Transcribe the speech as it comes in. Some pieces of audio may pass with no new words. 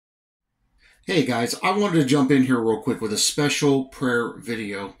Hey guys, I wanted to jump in here real quick with a special prayer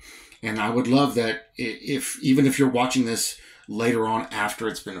video. And I would love that if even if you're watching this later on after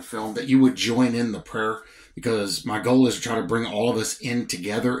it's been filmed, that you would join in the prayer, because my goal is to try to bring all of us in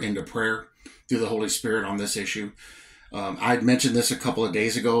together into prayer through the Holy Spirit on this issue. I had mentioned this a couple of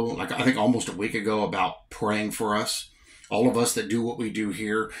days ago, like I think almost a week ago, about praying for us. All of us that do what we do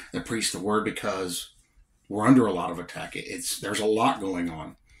here, that preach the word, because we're under a lot of attack. There's a lot going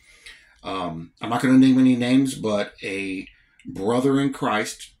on. I'm not going to name any names, but a brother in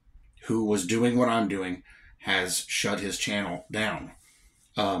Christ who was doing what I'm doing has shut his channel down.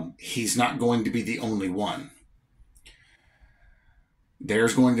 He's not going to be the only one.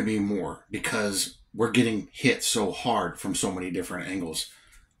 There's going to be more, because we're getting hit so hard from so many different angles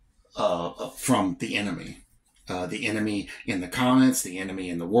from the enemy. The enemy in the comments, the enemy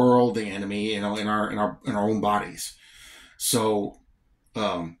in the world, the enemy, in our own bodies. So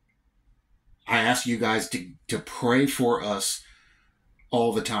I ask you guys to pray for us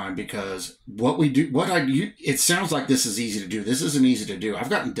all the time, because what we do, it sounds like this is easy to do. This isn't easy to do. I've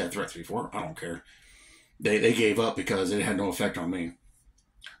gotten death threats before. I don't care. They gave up because it had no effect on me.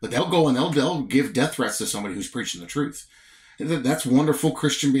 But they'll go and they'll give death threats to somebody who's preaching the truth. That's wonderful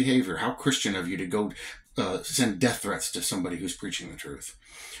Christian behavior. How Christian of you to go send death threats to somebody who's preaching the truth.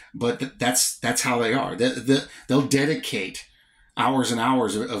 But that's how they are. They'll dedicate hours and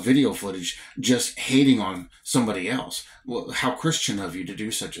hours of video footage just hating on somebody else. Well, how Christian of you to do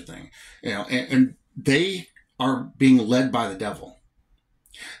such a thing. And they are being led by the devil.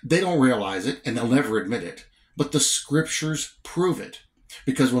 They don't realize it, and they'll never admit it. But the scriptures prove it.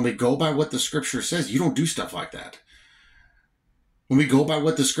 Because when we go by what the scripture says, you don't do stuff like that. When we go by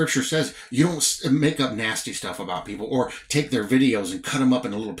what the scripture says, you don't make up nasty stuff about people or take their videos and cut them up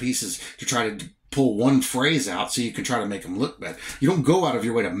into little pieces to try to pull one phrase out so you can try to make them look bad. You don't go out of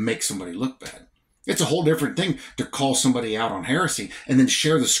your way to make somebody look bad. It's a whole different thing to call somebody out on heresy and then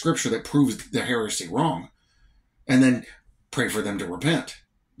share the scripture that proves the heresy wrong, and then pray for them to repent,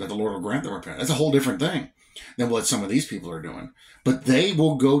 that the Lord will grant them repentance. That's a whole different thing than what some of these people are doing. But they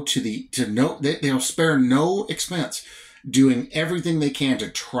will go they'll spare no expense doing everything they can to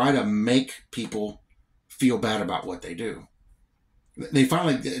try to make people feel bad about what they do. They've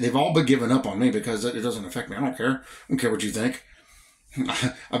all been giving up on me because it doesn't affect me. I don't care. I don't care what you think.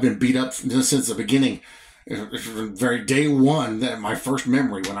 I've been beat up since the beginning. From very day one, my first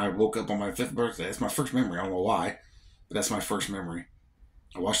memory when I woke up on my 5th birthday. That's my first memory. I don't know why, but that's my first memory.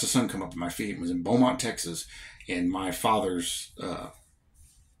 I watched the sun come up at my feet. It was in Beaumont, Texas, in my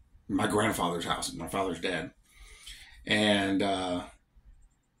grandfather's house, my father's dad. And no,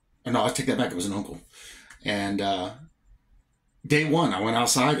 I take that back. It was an uncle. And day one, I went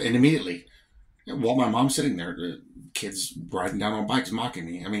outside, and immediately, while my mom's sitting there, the kids riding down on bikes mocking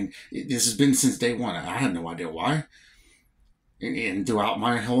me. I mean, this has been since day one. I had no idea why. And throughout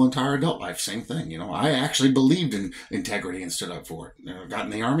my whole entire adult life, same thing. I actually believed in integrity and stood up for it. I got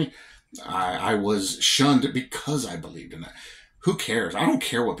in the Army. I was shunned because I believed in that. Who cares? I don't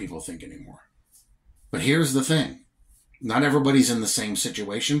care what people think anymore. But here's the thing. Not everybody's in the same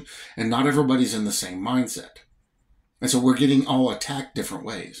situation, and not everybody's in the same mindset. And so we're getting all attacked different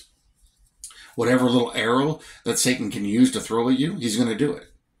ways. Whatever little arrow that Satan can use to throw at you, he's going to do it.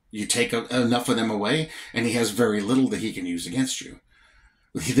 You take enough of them away, and he has very little that he can use against you.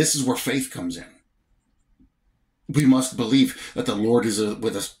 This is where faith comes in. We must believe that the Lord is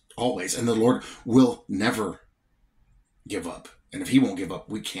with us always, and the Lord will never give up. And if he won't give up,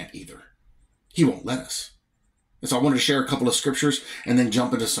 we can't either. He won't let us. And so I wanted to share a couple of scriptures and then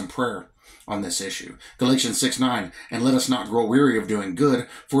jump into some prayer on this issue. Galatians 6:9, and let us not grow weary of doing good,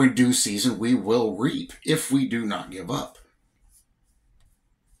 for in due season we will reap, if we do not give up.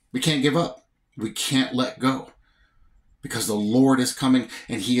 We can't give up. We can't let go, because the Lord is coming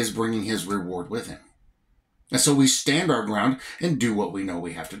and he is bringing his reward with him. And so we stand our ground and do what we know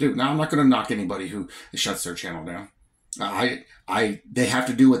we have to do. Now, I'm not going to knock anybody who shuts their channel down. They have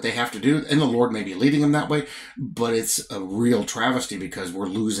to do what they have to do, and the Lord may be leading them that way, but it's a real travesty because we're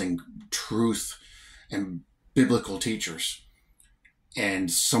losing truth and biblical teachers,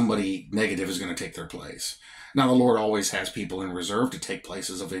 and somebody negative is going to take their place. Now, the Lord always has people in reserve to take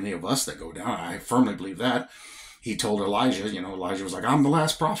places of any of us that go down. I firmly believe that. He told Elijah, Elijah was like, I'm the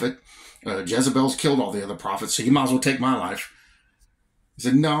last prophet. Jezebel's killed all the other prophets, so you might as well take my life. He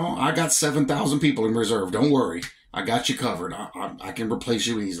said, no, I got 7,000 people in reserve. Don't worry. I got you covered. I can replace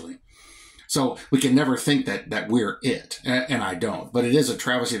you easily. So we can never think that we're it, and I don't. But it is a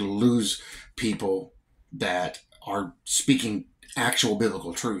travesty to lose people that are speaking actual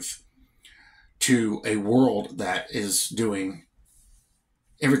biblical truth to a world that is doing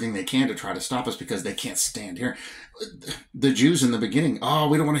everything they can to try to stop us because they can't stand here. The Jews in the beginning, oh,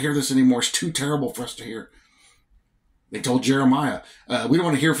 we don't want to hear this anymore. It's too terrible for us to hear. They told Jeremiah, we don't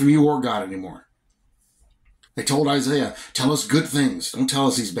want to hear from you or God anymore. They told Isaiah, tell us good things. Don't tell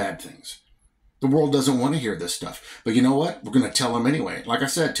us these bad things. The world doesn't want to hear this stuff. But you know what? We're going to tell them anyway. Like I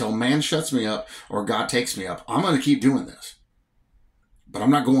said, till man shuts me up or God takes me up, I'm going to keep doing this. But I'm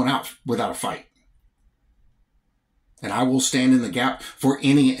not going out without a fight. And I will stand in the gap for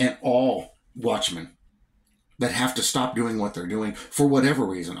any and all watchmen that have to stop doing what they're doing for whatever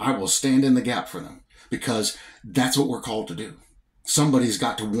reason. I will stand in the gap for them because that's what we're called to do. Somebody's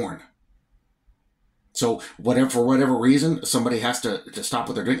got to warn. So for whatever reason, somebody has to stop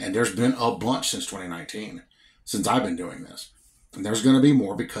what they're doing. And there's been a bunch since 2019, since I've been doing this. And there's going to be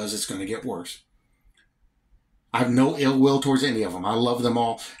more because it's going to get worse. I have no ill will towards any of them. I love them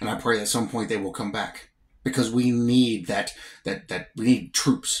all. And I pray at some point they will come back because we need that we need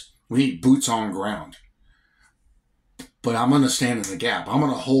troops. We need boots on ground. But I'm going to stand in the gap. I'm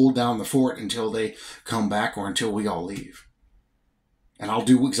going to hold down the fort until they come back or until we all leave. And I'll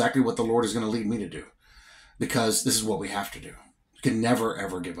do exactly what the Lord is going to lead me to do. Because this is what we have to do. We can never,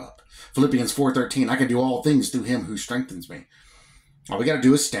 ever give up. Philippians 4:13, I can do all things through him who strengthens me. All we got to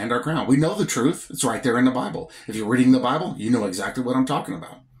do is stand our ground. We know the truth. It's right there in the Bible. If you're reading the Bible, you know exactly what I'm talking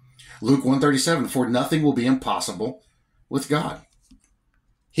about. Luke 1:37, for nothing will be impossible with God.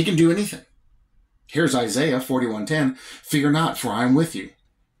 He can do anything. Here's Isaiah 41:10, fear not, for I am with you.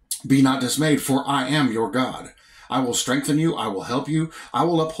 Be not dismayed, for I am your God. I will strengthen you. I will help you. I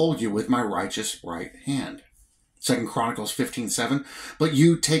will uphold you with my righteous right hand. 2 Chronicles 15:7, but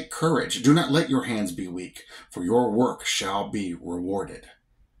you take courage. Do not let your hands be weak, for your work shall be rewarded.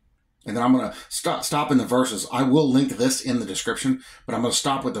 And then I'm going to stop in the verses. I will link this in the description, but I'm going to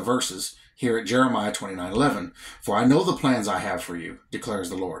stop with the verses here at Jeremiah 29:11. For I know the plans I have for you,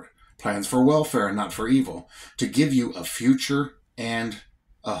 declares the Lord. Plans for welfare and not for evil, to give you a future and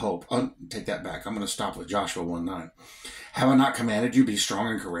a hope. Take that back. I'm going to stop with Joshua 1:9. Have I not commanded you, be strong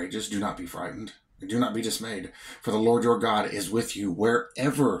and courageous? Do not be frightened. And do not be dismayed, for the Lord your God is with you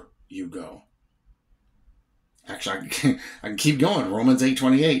wherever you go. Actually, I can keep going. Romans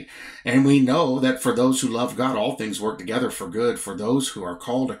 8:28. And we know that for those who love God, all things work together for good, for those who are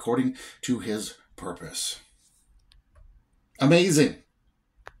called according to his purpose. Amazing.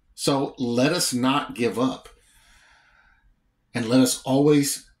 So let us not give up. And let us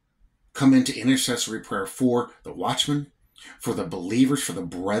always come into intercessory prayer for the watchmen, for the believers, for the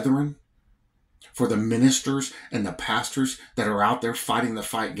brethren, for the ministers and the pastors that are out there fighting the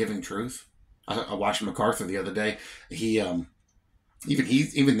fight, giving truth. I watched MacArthur the other day. Even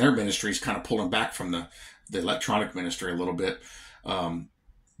their ministry is kind of pulling back from the electronic ministry a little bit.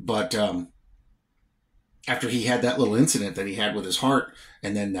 But after he had that little incident that he had with his heart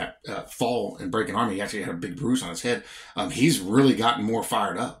and then that fall and break an arm, he actually had a big bruise on his head. He's really gotten more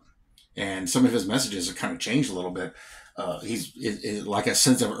fired up. And some of his messages have kind of changed a little bit. Like a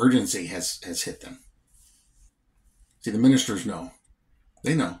sense of urgency has hit them. See, the ministers know.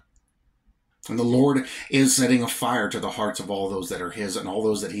 They know. And the Lord is setting a fire to the hearts of all those that are his and all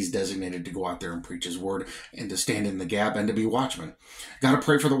those that he's designated to go out there and preach his word and to stand in the gap and to be watchmen. Got to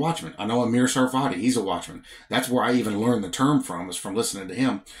pray for the watchmen. I know Amir Sarfati, he's a watchman. That's where I even learned the term from, is from listening to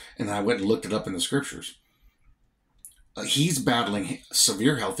him. And then I went and looked it up in the scriptures. He's battling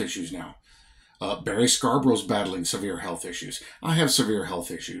severe health issues now. Barry Scarborough's battling severe health issues. I have severe health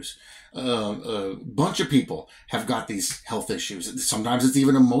issues. A bunch of people have got these health issues. Sometimes it's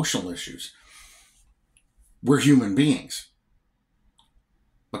even emotional issues. We're human beings.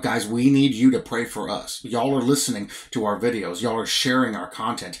 But guys, we need you to pray for us. Y'all are listening to our videos. Y'all are sharing our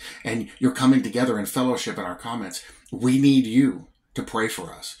content. And you're coming together in fellowship in our comments. We need you to pray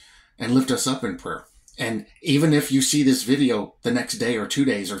for us and lift us up in prayer. And even if you see this video the next day or 2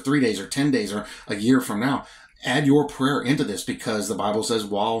 days or 3 days or 10 days or a year from now, add your prayer into this, because the Bible says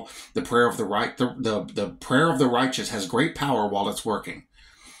while the prayer of the prayer of the righteous has great power while it's working.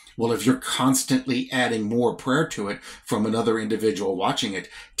 Well, if you're constantly adding more prayer to it from another individual watching it,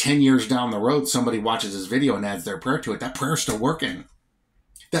 10 years down the road, somebody watches this video and adds their prayer to it. That prayer is still working.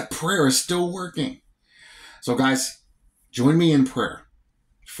 That prayer is still working. So guys, join me in prayer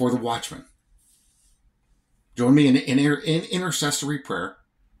for the watchmen. Join me in intercessory prayer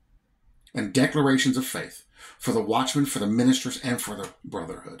and declarations of faith for the watchmen, for the ministers, and for the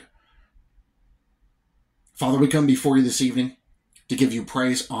brotherhood. Father, we come before you this evening to give you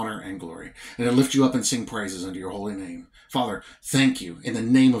praise, honor, and glory, and to lift you up and sing praises unto your holy name. Father, thank you in the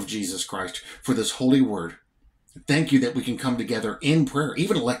name of Jesus Christ for this holy word. Thank you that we can come together in prayer,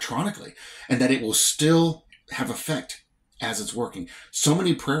 even electronically, and that it will still have effect as it's working. So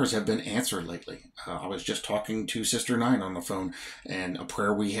many prayers have been answered lately. I was just talking to Sister Nine on the phone, and a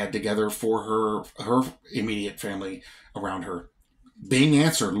prayer we had together for her immediate family around her being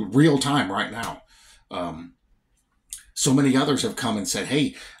answered real time right now. So many others have come and said,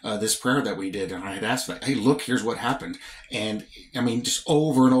 hey, this prayer that we did, and I had asked that, hey, look, here's what happened. And I mean, just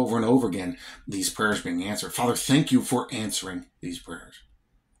over and over and over again, these prayers being answered. Father, thank you for answering these prayers.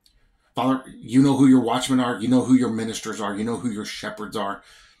 Father, you know who your watchmen are. You know who your ministers are. You know who your shepherds are.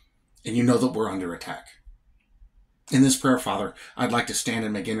 And you know that we're under attack. In this prayer, Father, I'd like to stand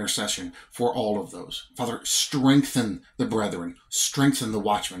and make intercession for all of those. Father, strengthen the brethren. Strengthen the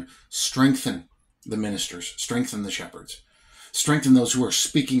watchmen. Strengthen the ministers. Strengthen the shepherds. Strengthen those who are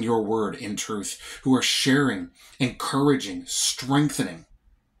speaking your word in truth, who are sharing, encouraging, strengthening,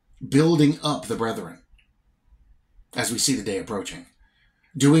 building up the brethren as we see the day approaching.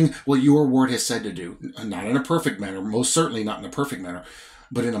 Doing what your word has said to do, not in a perfect manner, most certainly not in a perfect manner,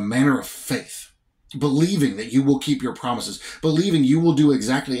 but in a manner of faith. Believing that you will keep your promises. Believing you will do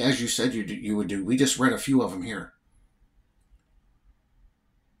exactly as you said you would do. We just read a few of them here.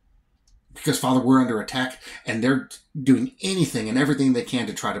 Because, Father, we're under attack, and they're doing anything and everything they can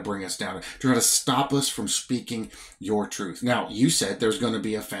to try to bring us down, to try to stop us from speaking your truth. Now, you said there's going to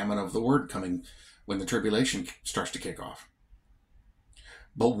be a famine of the word coming when the tribulation starts to kick off.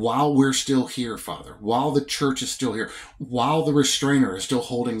 But while we're still here, Father, while the church is still here, while the restrainer is still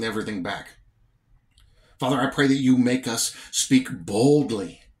holding everything back, Father, I pray that you make us speak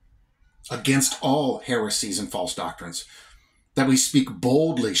boldly against all heresies and false doctrines, that we speak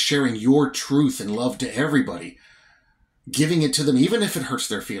boldly, sharing your truth and love to everybody, giving it to them, even if it hurts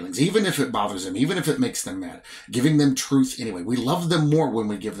their feelings, even if it bothers them, even if it makes them mad, giving them truth anyway. We love them more when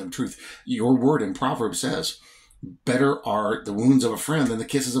we give them truth. Your word in Proverbs says, better are the wounds of a friend than the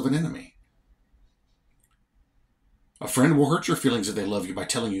kisses of an enemy. A friend will hurt your feelings if they love you by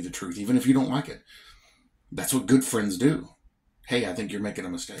telling you the truth, even if you don't like it. That's what good friends do. Hey, I think you're making a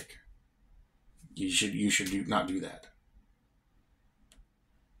mistake. You should not do that.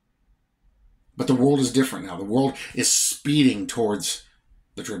 But the world is different now. The world is speeding towards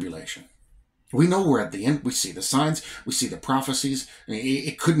the tribulation. We know we're at the end. We see the signs. We see the prophecies. I mean,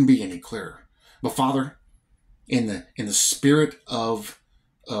 it couldn't be any clearer. But Father, in the spirit of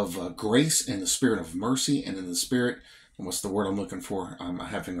grace, in the spirit of mercy, and in the spirit, and what's the word I'm looking for? I'm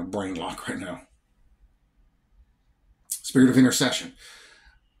having a brain lock right now. Spirit of intercession.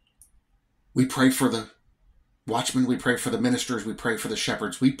 We pray for the watchmen, we pray for the ministers, we pray for the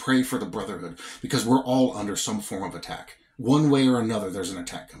shepherds, we pray for the brotherhood, because we're all under some form of attack. One way or another, there's an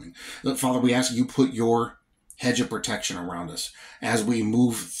attack coming. Father, we ask you put your hedge of protection around us as we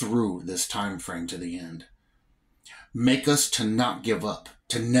move through this time frame to the end. Make us to not give up,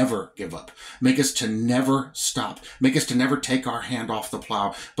 to never give up. Make us to never stop. Make us to never take our hand off the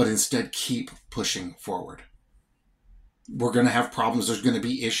plow, but instead keep pushing forward. We're going to have problems. There's going to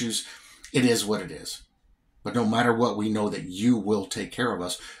be issues. It is what it is. But no matter what, we know that you will take care of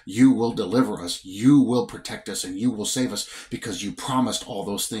us. You will deliver us. You will protect us, and you will save us, because you promised all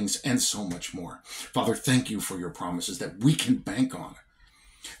those things and so much more. Father, thank you for your promises that we can bank on.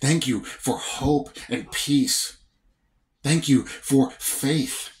 Thank you for hope and peace. Thank you for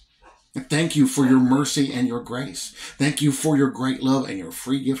faith. And thank you for your mercy and your grace. Thank you for your great love and your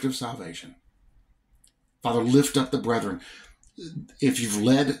free gift of salvation. Father, lift up the brethren. If you've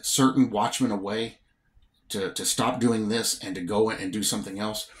led certain watchmen away to stop doing this and to go and do something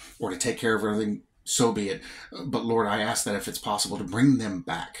else, or to take care of everything, so be it. But Lord, I ask that if it's possible to bring them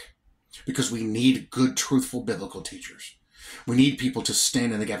back, because we need good, truthful, biblical teachers. We need people to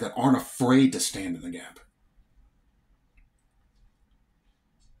stand in the gap that aren't afraid to stand in the gap.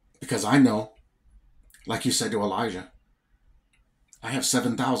 Because I know, like you said to Elijah, I have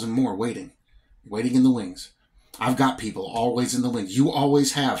 7,000 more waiting in the wings. I've got people always in the wings. You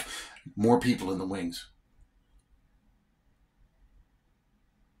always have more people in the wings.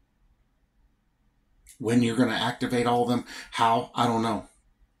 When you're going to activate all of them, how, I don't know.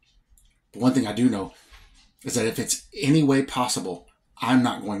 But one thing I do know is that if it's any way possible, I'm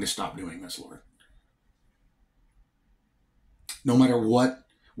not going to stop doing this, Lord. No matter what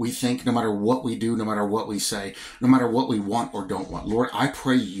we think, no matter what we do, no matter what we say, no matter what we want or don't want. Lord, I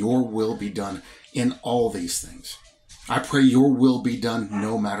pray your will be done in all these things. I pray your will be done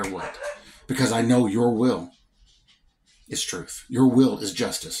no matter what, because I know your will is truth. Your will is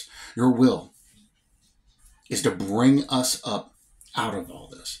justice. Your will is to bring us up out of all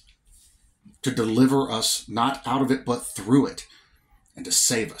this, to deliver us not out of it, but through it, and to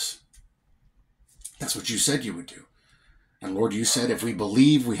save us. That's what you said you would do. And Lord, you said if we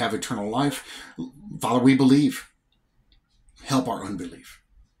believe we have eternal life, Father, we believe. Help our unbelief.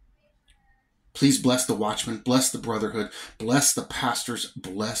 Please bless the watchmen, bless the brotherhood, bless the pastors,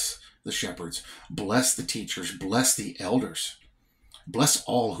 bless the shepherds, bless the teachers, bless the elders, bless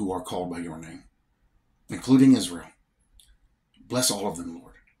all who are called by your name, including Israel. Bless all of them,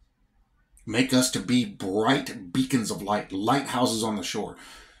 Lord. Make us to be bright beacons of light, lighthouses on the shore.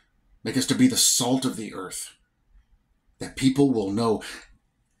 Make us to be the salt of the earth, that people will know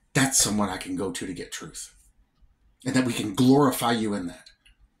that's someone I can go to get truth, and that we can glorify you in that,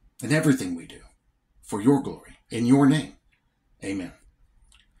 in everything we do, for your glory, in your name. Amen.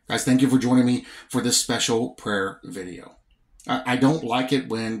 Guys, thank you for joining me for this special prayer video. I don't like it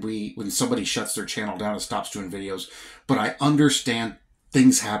when somebody shuts their channel down and stops doing videos, but I understand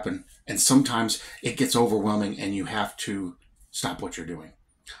things happen, and sometimes it gets overwhelming and you have to stop what you're doing.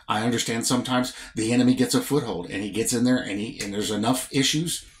 I understand sometimes the enemy gets a foothold and he gets in there and there's enough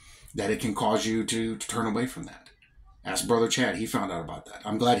issues that it can cause you to turn away from that. Ask Brother Chad. He found out about that.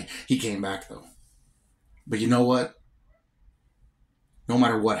 I'm glad he came back, though. But you know what? No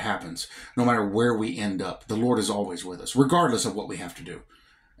matter what happens, no matter where we end up, the Lord is always with us, regardless of what we have to do.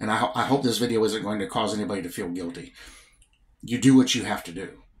 And I hope this video isn't going to cause anybody to feel guilty. You do what you have to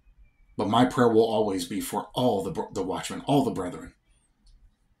do. But my prayer will always be for all the watchmen, all the brethren.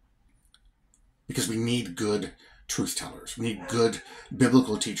 Because we need good truth tellers. We need good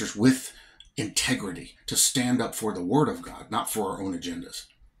biblical teachers with integrity to stand up for the Word of God, not for our own agendas.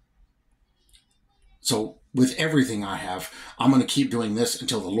 So with everything I have, I'm going to keep doing this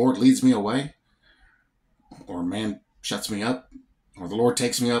until the Lord leads me away, or man shuts me up, or the Lord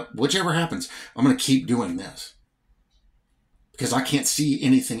takes me up. Whichever happens, I'm going to keep doing this. Because I can't see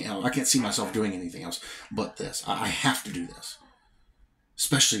anything else. I can't see myself doing anything else but this. I have to do this.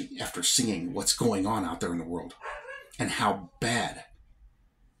 Especially after seeing what's going on out there in the world. And how bad,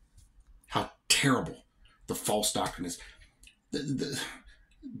 how terrible the false doctrine is.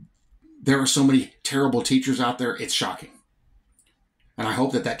 There are so many terrible teachers out there, it's shocking. And I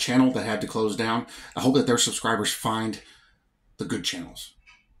hope that channel that had to close down, I hope that their subscribers find the good channels,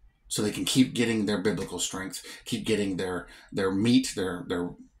 so they can keep getting their biblical strength, keep getting their meat,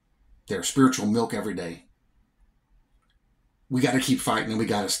 their spiritual milk every day. We got to keep fighting, and we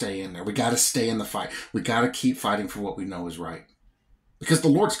got to stay in there. We got to stay in the fight. We got to keep fighting for what we know is right. Because the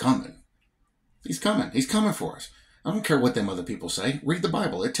Lord's coming. He's coming. He's coming for us. I don't care what them other people say. Read the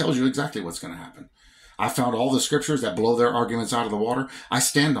Bible. It tells you exactly what's going to happen. I found all the scriptures that blow their arguments out of the water. I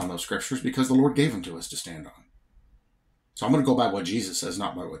stand on those scriptures because the Lord gave them to us to stand on. So I'm going to go by what Jesus says,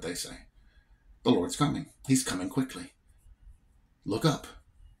 not by what they say. The Lord's coming. He's coming quickly. Look up,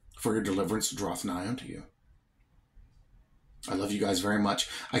 for your deliverance draweth nigh unto you. I love you guys very much.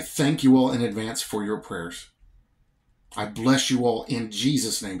 I thank you all in advance for your prayers. I bless you all in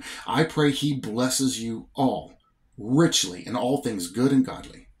Jesus' name. I pray he blesses you all richly in all things good and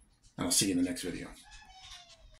godly. And I'll see you in the next video.